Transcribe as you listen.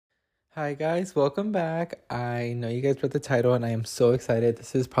Hi guys, welcome back. I know you guys read the title and I am so excited.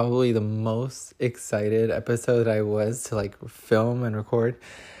 This is probably the most excited episode I was to film and record.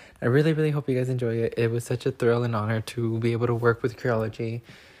 I really hope you guys enjoy it. It was such a thrill and honor to be able to work with Curology.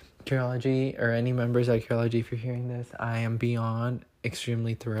 Curology, or any members at Curology, if you're hearing this, I am beyond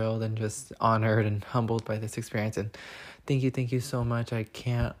extremely thrilled and just honored and humbled by this experience. And thank you so much. I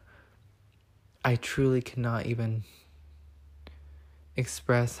truly cannot even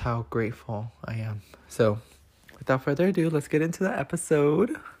express how grateful I am. So, without further ado, let's get into the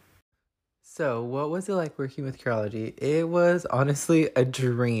episode. So, what was it like working with Curology? It was honestly a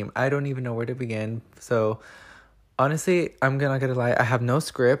dream. I don't even know where to begin. So, honestly, I'm not gonna lie. I have no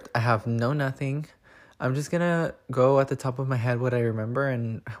script. I have no nothing. I'm just gonna go at the top of my head what I remember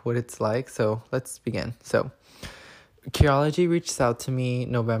and what it's like. So, let's begin. So, Curology reached out to me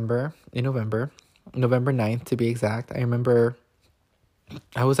November 9th to be exact. I remember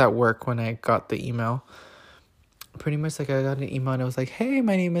I was at work when I got the email. Pretty much I got an email and it was like, hey,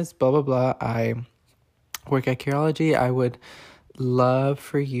 my name is blah, blah, blah. I work at Curology. I would love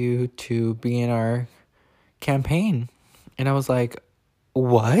for you to be in our campaign. And I was like,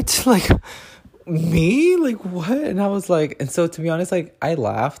 what? Me? What? And I was like, and so to be honest, I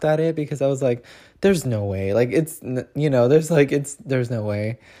laughed at it because I was like, there's no way. There's no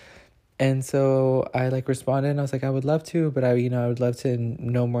way. And so I responded and I was like, I would love to, but I would love to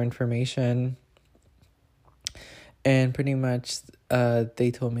know more information. And pretty much,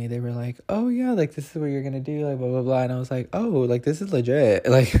 they told me, they were like, oh yeah, this is what you're going to do, blah, blah, blah. And I was like, oh, this is legit.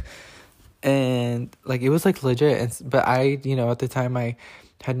 And it was legit. But I, at the time I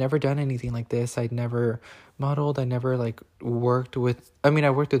had never done anything like this. I'd never modeled. I never I worked with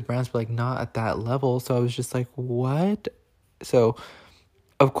brands, but not at that level. So I was just like, what? So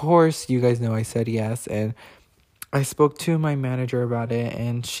of course, you guys know I said yes, and I spoke to my manager about it,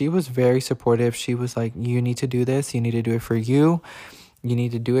 and she was very supportive. She was like, you need to do this. You need to do it for you. You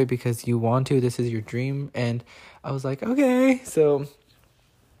need to do it because you want to. This is your dream. And I was like, okay. So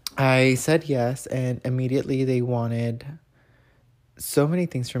I said yes, and immediately they wanted so many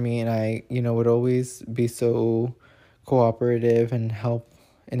things from me, and I, would always be so cooperative and help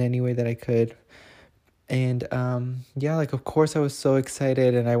in any way that I could. And of course I was so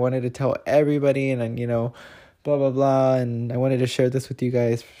excited and I wanted to tell everybody, and blah blah blah, and I wanted to share this with you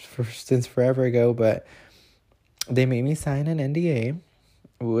guys since forever ago, but they made me sign an NDA,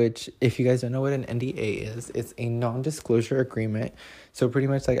 which, if you guys don't know what an NDA is, it's a non-disclosure agreement. So pretty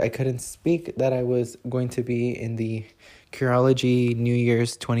much I couldn't speak that I was going to be in the Curology New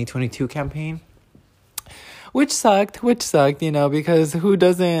Year's 2022 campaign, which sucked, because who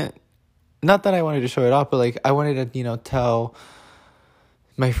doesn't. Not that I wanted to show it off, but I wanted to, tell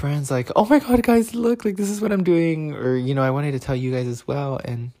my friends oh my God, guys, look, this is what I'm doing. Or, I wanted to tell you guys as well.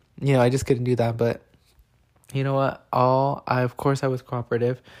 And, I just couldn't do that. But you know what? Of course I was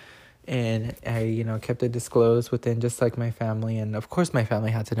cooperative, and I, kept it disclosed within just my family. And of course my family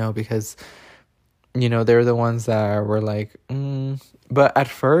had to know because, they're the ones that were but at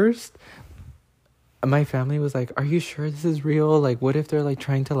first my family was like, are you sure this is real? What if they're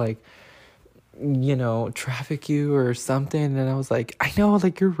trying to traffic you or something? And I was like, I know,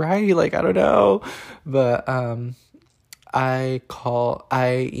 you're right, I don't know. But I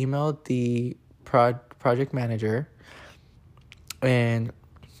emailed the project manager, and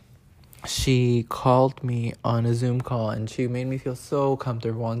she called me on a Zoom call, and she made me feel so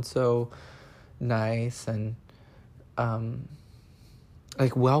comfortable and so nice, and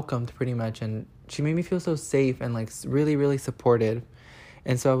welcomed pretty much, and she made me feel so safe and really supported.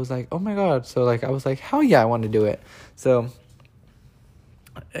 And so I was like, oh my God. So I was like, hell yeah, I want to do it. So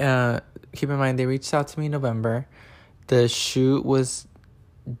keep in mind, they reached out to me in November. The shoot was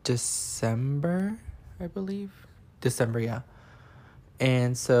December, I believe. December, yeah.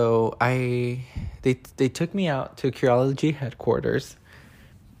 And so they took me out to Curology headquarters.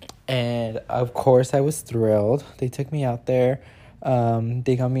 And of course I was thrilled. They took me out there.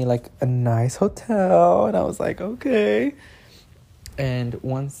 They got me a nice hotel, and I was like, okay. And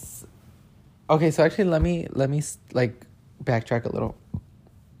so actually let me backtrack a little.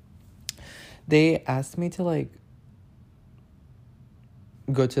 They asked me to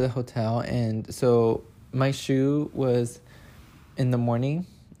go to the hotel, and so my shoot was in the morning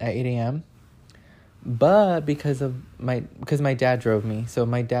at 8 a.m. But because my dad drove me, so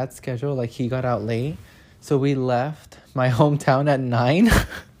my dad's schedule, he got out late, so we left my hometown at 9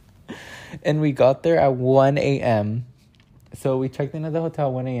 and we got there at 1 a.m. So we checked into the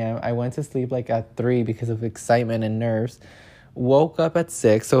hotel 1 a.m. I went to sleep at 3 because of excitement and nerves. Woke up at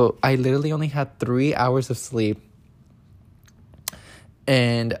 6. So I literally only had 3 hours of sleep.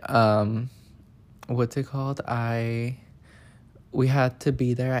 And what's it called? We had to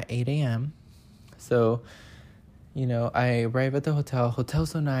be there at 8 a.m. So, you know, I arrive at the hotel.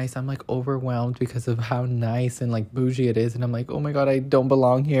 Hotel's so nice. I'm like overwhelmed because of how nice and like bougie it is. And I'm like, oh my God, I don't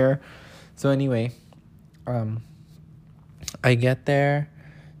belong here. So anyway, I get there,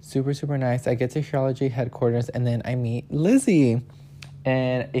 super, super nice. I get to curology headquarters, and then I meet Lizzie.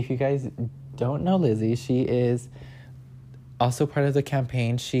 And if you guys don't know Lizzie, she is also part of the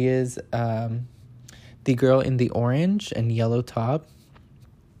campaign. She is the girl in the orange and yellow top.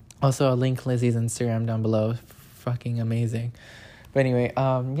 Also, I'll link Lizzie's Instagram down below. Fucking amazing. But anyway,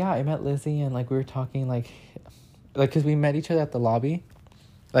 yeah, I met Lizzie, and like we were talking like because we met each other at the lobby,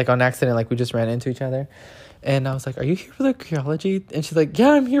 like on accident, like we just ran into each other. And I was like, are you here for the curology? And she's like,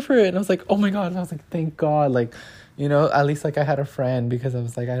 yeah, I'm here for it. And I was like, oh my God. And I was like, thank God. Like, you know, at least like I had a friend, because I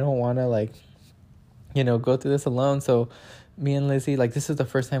was like, I don't want to like, you know, go through this alone. So me and Lizzie, like, this is the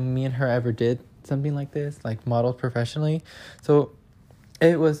first time me and her ever did something like this, like modeled professionally. So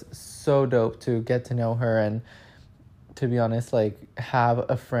it was so dope to get to know her, and to be honest, like have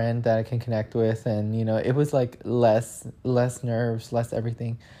a friend that I can connect with. And, you know, it was like less nerves, less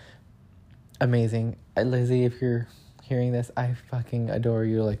everything. Amazing. Lizzie, if you're hearing this, I fucking adore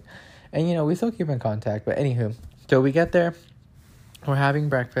you. Like, and you know, we still keep in contact. But anywho, so we get there, we're having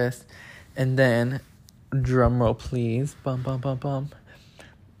breakfast, and then, drum roll please, bum bum bum bum,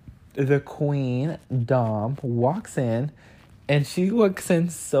 the queen Dom walks in, and she walks in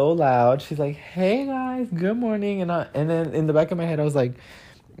so loud. She's like, hey guys, good morning. And then in the back of my head I was like,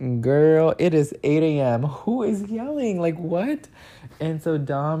 girl, it is 8 a.m. Who is yelling? Like, what? And so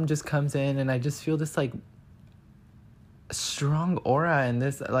Dom just comes in, and I just feel this like strong aura and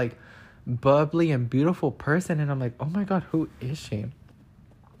this like bubbly and beautiful person. And I'm like, oh my God, who is she?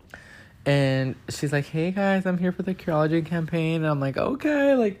 And she's like, hey guys, I'm here for the curology campaign. And I'm like,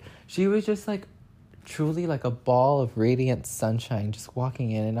 okay. Like, she was just like truly like a ball of radiant sunshine just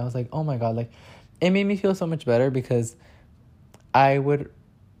walking in. And I was like, oh my God, like it made me feel so much better, because I would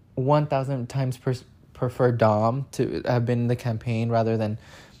 1,000 times prefer Dom to have been in the campaign rather than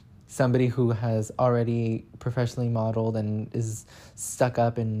somebody who has already professionally modeled and is stuck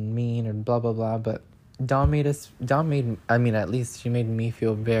up and mean or blah blah blah. But at least she made me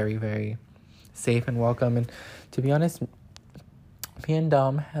feel very, very safe and welcome. And to be honest, me and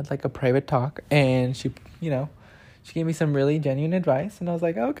Dom had like a private talk, and she gave me some really genuine advice, and I was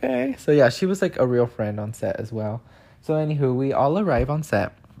like, okay. So yeah, she was like a real friend on set as well. So anywho, we all arrive on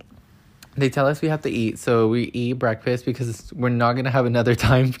set. They tell us we have to eat, so we eat breakfast because we're not going to have another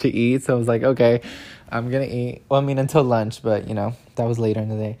time to eat. So I was like, okay, I'm going to eat. Well, I mean, until lunch, but, you know, that was later in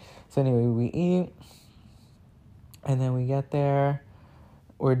the day. So anyway, we eat, and then we get there.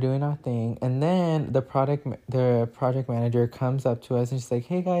 We're doing our thing. And then the project manager comes up to us, and she's like,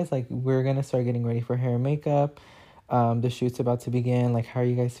 hey, guys, like, we're going to start getting ready for hair and makeup. The shoot's about to begin. Like, how are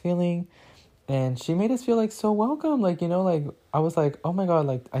you guys feeling? And she made us feel like so welcome. Like, you know, like I was like, oh my God,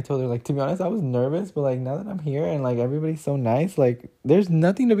 like I told her, like, to be honest, I was nervous, but like now that I'm here and like everybody's so nice, like there's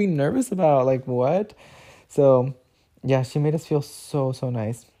nothing to be nervous about. Like, what? So yeah, she made us feel so, so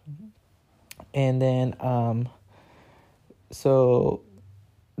nice. And then so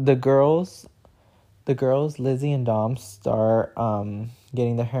the girls, Lizzie and Dom, start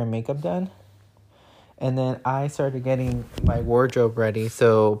getting their hair and makeup done. And then I started getting my wardrobe ready.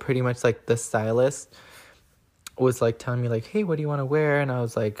 So pretty much like the stylist was like telling me like, hey, what do you want to wear? And I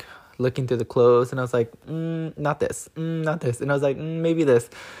was like looking through the clothes, and I was like, not this, not this. And I was like, maybe this.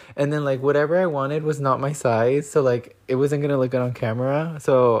 And then like whatever I wanted was not my size. So like it wasn't going to look good on camera.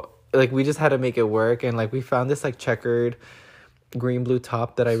 So like we just had to make it work. And like we found this like checkered green blue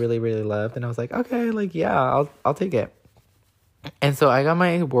top that I really, really loved. And I was like, okay, like, yeah, I'll take it. And so I got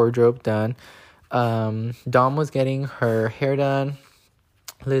my wardrobe done. Dom was getting her hair done.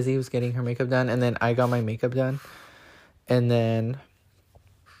 Lizzie was getting her makeup done. And then I got my makeup done. And then,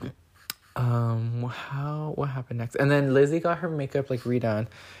 what happened next? And then Lizzie got her makeup, like, redone.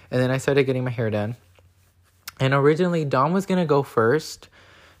 And then I started getting my hair done. And originally, Dom was gonna go first.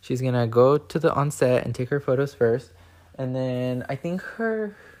 She's gonna go to the on-set and take her photos first. And then I think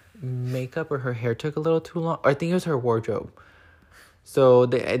her makeup or her hair took a little too long. Or I think it was her wardrobe. So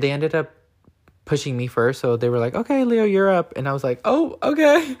they ended up pushing me first. So they were like, okay, Leo, you're up. And I was like, oh,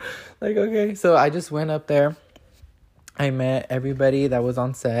 okay. Like, okay. So I just went up there. I met everybody that was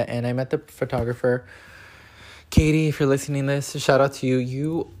on set. And I met the photographer. Katie, if you're listening to this, shout out to you.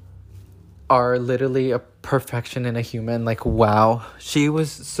 You are literally a perfection in a human. Like, wow. She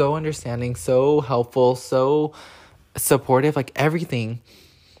was so understanding, so helpful, so supportive, like everything.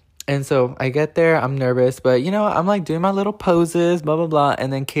 And so I get there, I'm nervous, but I'm like doing my little poses, blah, blah, blah.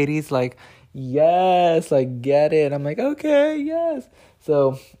 And then Katie's like, yes, like get it. I'm like, okay, yes.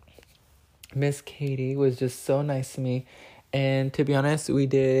 So Miss Katie was just so nice to me. And to be honest, we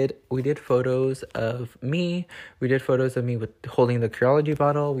did photos of me. We did photos of me with holding the curology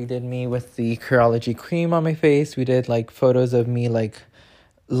bottle. We did me with the curology cream on my face. We did like photos of me like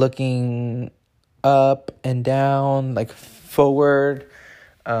looking up and down, like forward,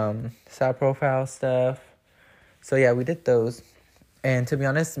 side profile stuff. So yeah, we did those. And to be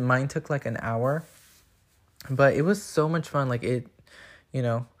honest, mine took like an hour, but it was so much fun. Like you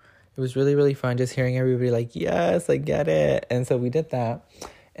know, it was really, really fun just hearing everybody like, yes, I get it. And so we did that.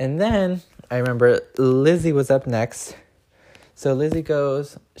 And then I remember Lizzie was up next. So Lizzie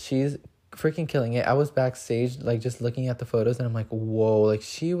goes, she's freaking killing it. I was backstage, like just looking at the photos, and I'm like, whoa, like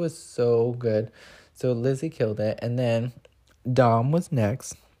she was so good. So Lizzie killed it. And then Dom was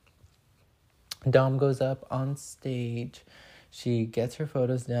next. Dom goes up on stage. She gets her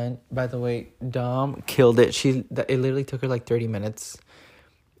photos done. By the way, Dom killed it. It literally took her like 30 minutes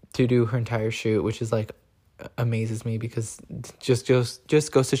to do her entire shoot, which is like amazes me because just goes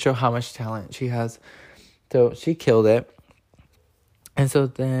to show how much talent she has. So she killed it. And so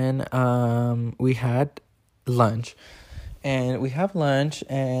then we had lunch. And we have lunch,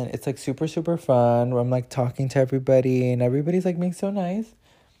 and it's like super, super fun. I'm like talking to everybody, and everybody's like being so nice.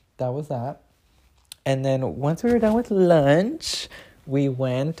 That was that. And then once we were done with lunch, we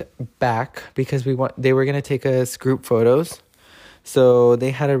went back because they were gonna take us group photos. So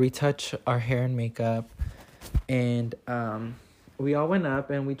they had to retouch our hair and makeup, and we all went up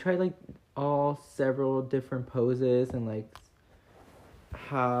and we tried like several different poses and like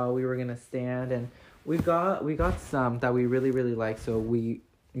how we were gonna stand, and we got some that we really, really liked, so we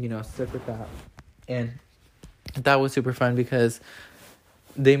stuck with that. And that was super fun because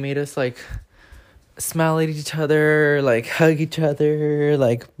they made us like smile at each other, like hug each other,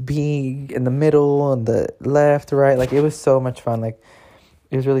 like be in the middle and the left, right. Like it was so much fun. Like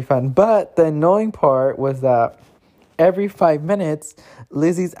it was really fun. But the annoying part was that every 5 minutes,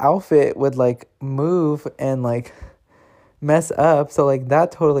 Lizzie's outfit would like move and like mess up. So like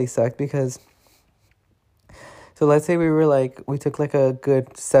that totally sucked because so let's say we took like a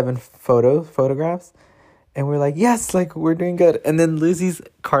good 7 photographs. And we're like, yes, like, we're doing good. And then Lizzie's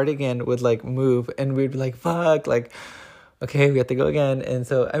cardigan would, like, move. And we'd be like, fuck, like, okay, we have to go again. And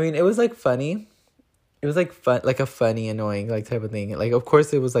so, I mean, it was, like, funny. It was, like, fun, like, a funny, annoying, like, type of thing. Like, of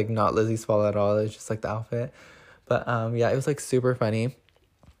course, it was, like, not Lizzie's fault at all. It was just, like, the outfit. But, yeah, it was, like, super funny.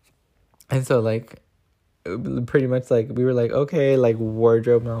 And so, like, pretty much, like, we were, like, okay, like,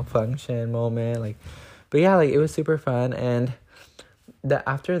 wardrobe malfunction moment. Like, but, yeah, like, it was super fun. And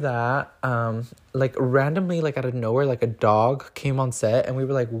after that, like randomly, like out of nowhere, like a dog came on set, and we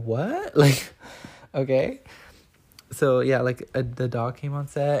were like, "What?" Like, okay. So yeah, like the dog came on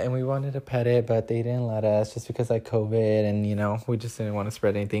set, and we wanted to pet it, but they didn't let us just because like COVID, and we just didn't want to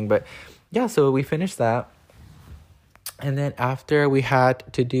spread anything. But yeah, so we finished that, and then after we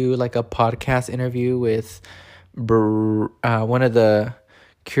had to do like a podcast interview with one of the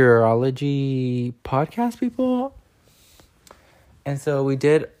curology podcast people. And so we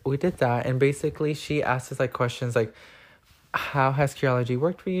did that, and basically she asked us like questions like, how has curology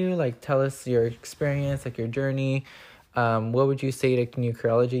worked for you? Like, tell us your experience, like your journey. What would you say to new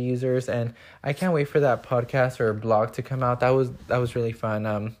curology users? And I can't wait for that podcast or blog to come out. That was really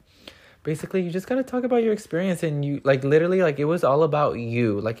fun. Basically you just gotta talk about your experience, and you like literally like it was all about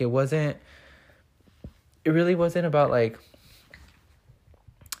you. Like it really wasn't about like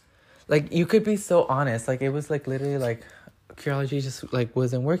you could be so honest. Like it was like literally like curology just like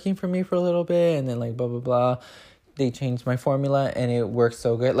wasn't working for me for a little bit, and then like blah blah blah, they changed my formula and it worked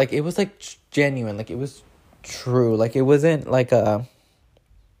so good. Like it was like genuine, like it was true. Like it wasn't like a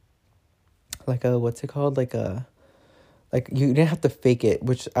what's it called, like you didn't have to fake it,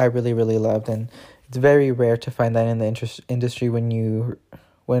 which I really, really loved. And it's very rare to find that in the industry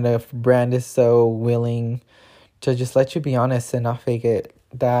when a brand is so willing to just let you be honest and not fake it.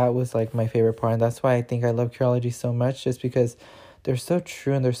 That was like my favorite part, and that's why I think I love curology so much, just because they're so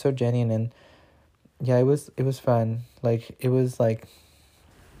true and they're so genuine. And yeah, it was fun. Like it was like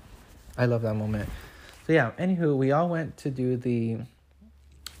I love that moment. So yeah, anywho, we all went to do the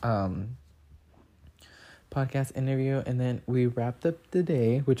podcast interview, and then we wrapped up the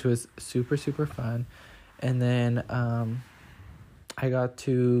day, which was super, super fun. And then I got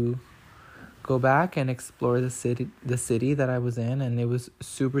to go back and explore the city that I was in, and it was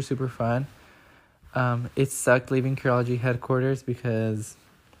super, super fun. It sucked leaving curology headquarters because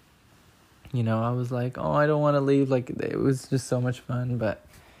I was like, oh, I don't want to leave. Like it was just so much fun. But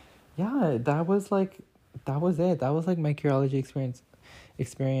yeah, that was it. That was like my curology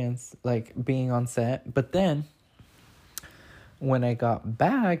experience, like being on set. But then when I got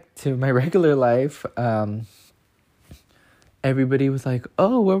back to my regular life, everybody was like,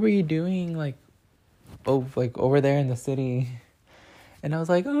 "Oh, what were you doing? Like, oh, like over there in the city?" And I was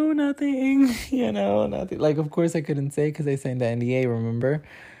like, "Oh, nothing." Nothing. Like, of course, I couldn't say because I signed the NDA. Remember?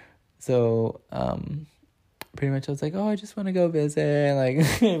 So, pretty much, I was like, "Oh, I just want to go visit." Like,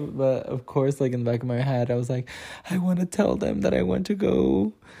 but of course, like in the back of my head, I was like, "I want to tell them that I want to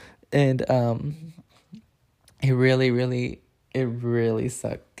go," and it really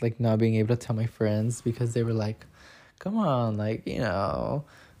sucked, like not being able to tell my friends because they were like, come on, like,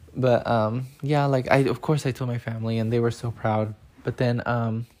 but yeah, like I told my family and they were so proud. But then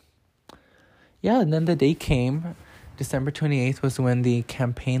yeah, and then the day came. December 28th was when the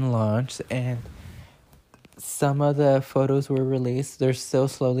campaign launched, and some of the photos were released. They're still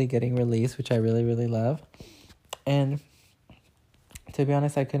slowly getting released, which I really, really love. And to be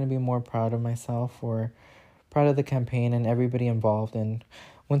honest, I couldn't be more proud of myself or proud of the campaign and everybody involved. And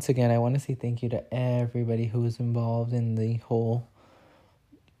once again, I want to say thank you to everybody who was involved in the whole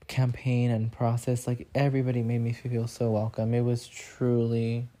campaign and process. Like, everybody made me feel so welcome. It was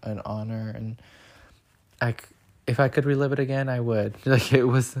truly an honor, and if I could relive it again, I would. Like, it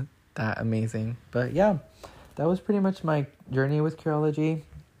was that amazing. But yeah, that was pretty much my journey with curology.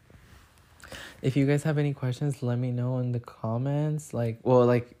 If you guys have any questions, let me know in the comments, or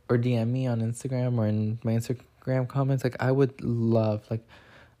DM me on Instagram or in my Instagram comments. Like, I would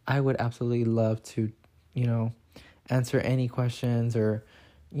absolutely love to, answer any questions, or,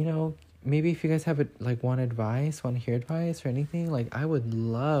 maybe if you guys have want to hear advice or anything, like, I would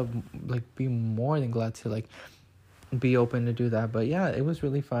love, be more than glad to, be open to do that. But yeah, it was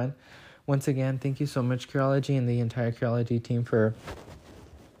really fun. Once again, thank you so much, Curology, and the entire Curology team for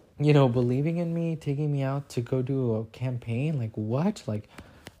believing in me, taking me out to go do a campaign. Like, what? Like,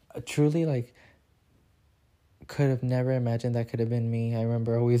 truly, could have never imagined that could have been me. I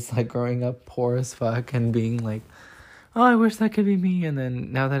remember always, growing up poor as fuck and being like, oh, I wish that could be me. And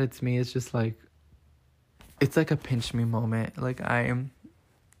then now that it's me, it's just it's like a pinch me moment. Like, I'm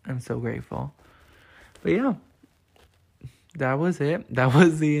so grateful. But yeah, that was it. That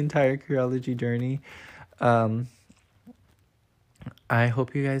was the entire Curology journey. I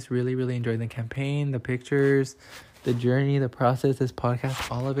hope you guys really, really enjoyed the campaign, the pictures, the journey, the process, this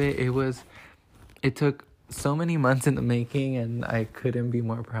podcast, all of it. It took so many months in the making, and I couldn't be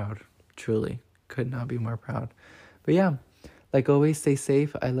more proud. Truly, could not be more proud. But yeah, like always, stay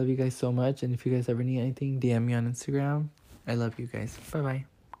safe. I love you guys so much. And if you guys ever need anything, DM me on Instagram. I love you guys. Bye-bye.